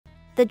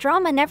the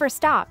drama never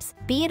stops,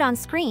 be it on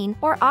screen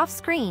or off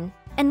screen.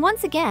 And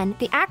once again,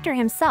 the actor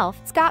himself,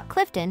 Scott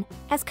Clifton,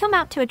 has come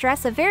out to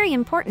address a very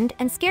important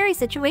and scary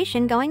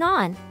situation going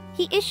on.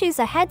 He issues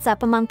a heads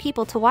up among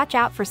people to watch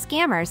out for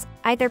scammers,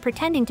 either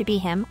pretending to be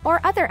him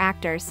or other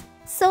actors.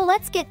 So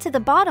let's get to the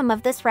bottom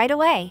of this right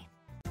away.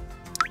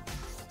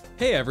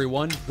 Hey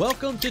everyone,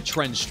 welcome to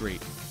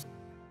TrendStreet.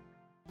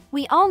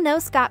 We all know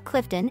Scott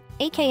Clifton,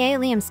 aka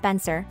Liam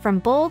Spencer, from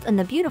Bold and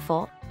the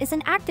Beautiful, is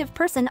an active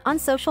person on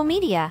social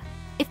media.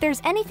 If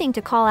there's anything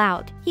to call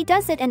out, he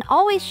does it and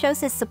always shows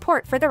his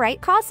support for the right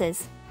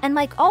causes. And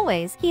like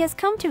always, he has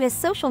come to his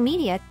social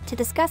media to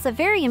discuss a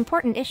very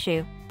important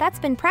issue that's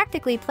been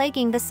practically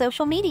plaguing the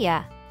social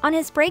media. On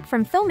his break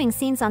from filming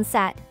scenes on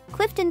set,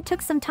 Clifton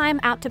took some time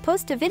out to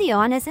post a video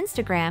on his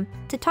Instagram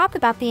to talk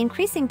about the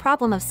increasing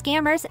problem of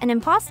scammers and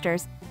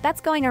imposters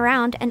that's going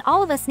around, and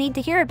all of us need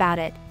to hear about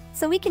it,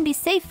 so we can be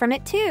safe from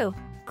it too.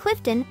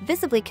 Clifton,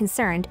 visibly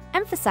concerned,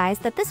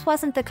 emphasized that this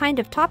wasn't the kind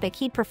of topic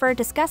he'd prefer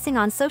discussing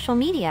on social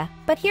media,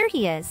 but here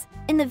he is.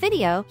 In the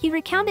video, he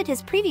recounted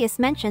his previous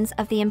mentions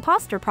of the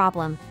imposter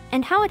problem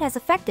and how it has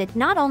affected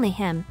not only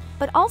him,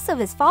 but also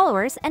his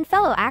followers and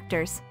fellow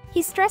actors.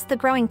 He stressed the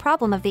growing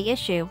problem of the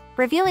issue,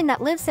 revealing that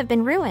lives have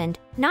been ruined,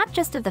 not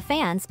just of the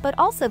fans but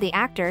also the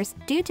actors,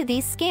 due to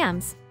these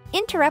scams.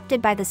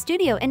 Interrupted by the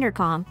studio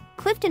intercom,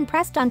 Clifton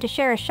pressed on to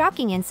share a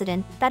shocking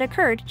incident that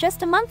occurred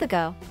just a month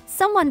ago.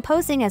 Someone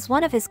posing as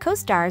one of his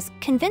co-stars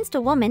convinced a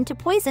woman to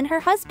poison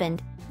her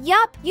husband.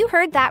 Yup, you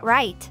heard that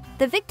right.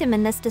 The victim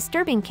in this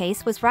disturbing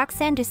case was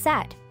Roxanne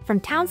Doucette,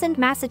 from Townsend,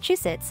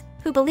 Massachusetts,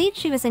 who believed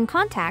she was in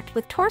contact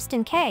with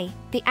Torsten K.,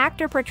 the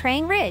actor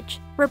portraying Ridge.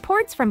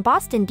 Reports from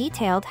Boston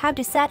detailed how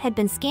Doucette had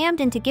been scammed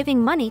into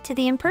giving money to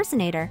the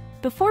impersonator,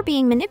 before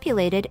being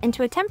manipulated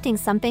into attempting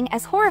something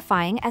as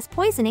horrifying as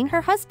poisoning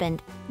her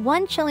husband.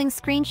 One chilling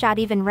screenshot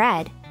even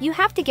read, "You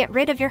have to get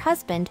rid of your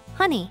husband,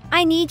 honey.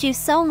 I need you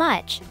so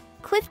much."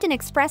 Clifton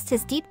expressed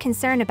his deep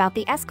concern about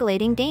the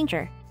escalating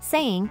danger,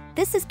 saying,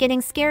 "This is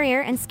getting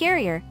scarier and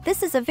scarier.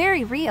 This is a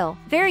very real,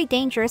 very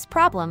dangerous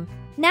problem."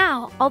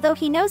 Now, although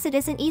he knows it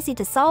isn't easy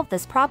to solve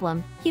this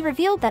problem, he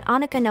revealed that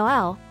Annika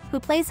Noel, who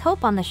plays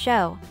Hope on the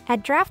show,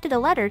 had drafted a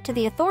letter to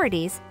the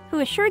authorities,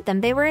 who assured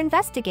them they were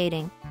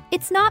investigating.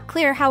 "It's not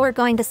clear how we're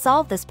going to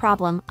solve this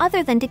problem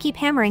other than to keep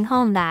hammering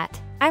home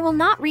that I will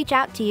not reach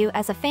out to you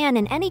as a fan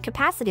in any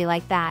capacity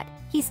like that,"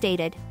 he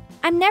stated.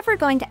 "I'm never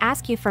going to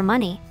ask you for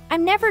money.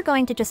 I'm never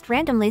going to just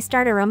randomly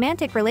start a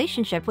romantic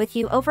relationship with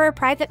you over a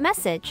private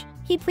message."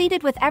 He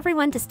pleaded with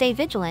everyone to stay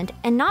vigilant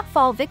and not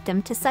fall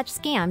victim to such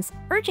scams,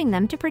 urging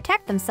them to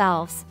protect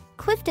themselves.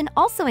 Clifton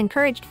also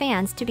encouraged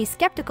fans to be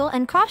skeptical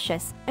and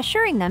cautious,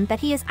 assuring them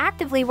that he is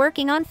actively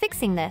working on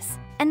fixing this.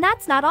 And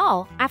that's not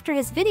all. After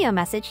his video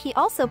message, he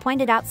also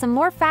pointed out some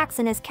more facts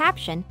in his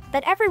caption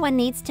that everyone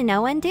needs to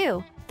know and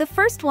do. The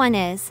first one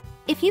is,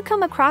 if you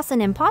come across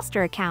an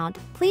imposter account,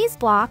 please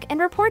block and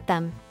report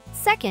them.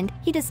 Second,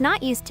 he does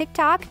not use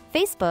TikTok,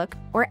 Facebook,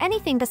 or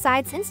anything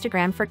besides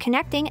Instagram for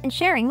connecting and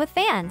sharing with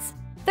fans.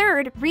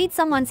 Third, read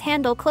someone's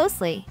handle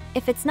closely.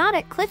 If it's not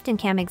at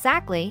CliftonCam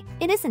exactly,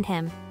 it isn't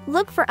him.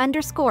 Look for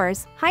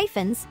underscores,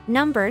 hyphens,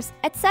 numbers,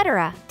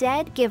 etc.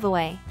 Dead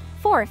giveaway.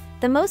 Fourth,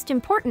 the most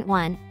important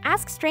one,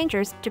 ask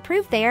strangers to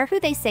prove they are who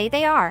they say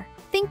they are.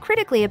 Think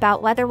critically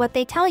about whether what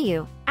they tell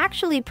you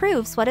actually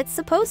proves what it's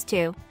supposed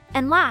to.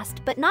 And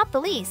last but not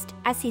the least,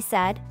 as he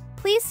said,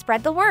 please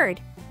spread the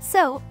word.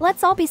 So,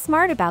 let's all be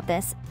smart about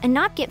this and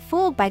not get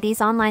fooled by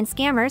these online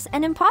scammers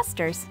and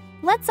imposters.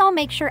 Let's all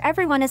make sure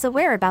everyone is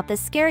aware about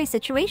this scary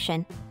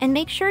situation, and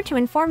make sure to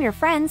inform your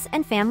friends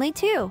and family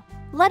too.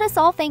 Let us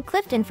all thank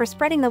Clifton for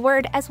spreading the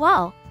word as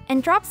well,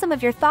 and drop some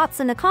of your thoughts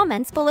in the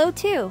comments below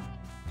too.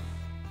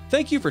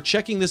 Thank you for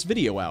checking this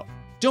video out.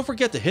 Don't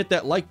forget to hit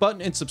that like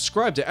button and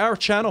subscribe to our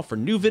channel for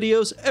new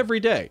videos every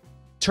day.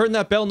 Turn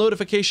that bell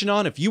notification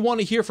on if you want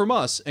to hear from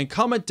us, and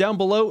comment down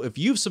below if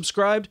you've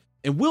subscribed,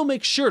 and we'll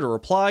make sure to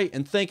reply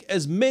and thank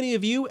as many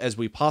of you as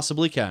we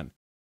possibly can.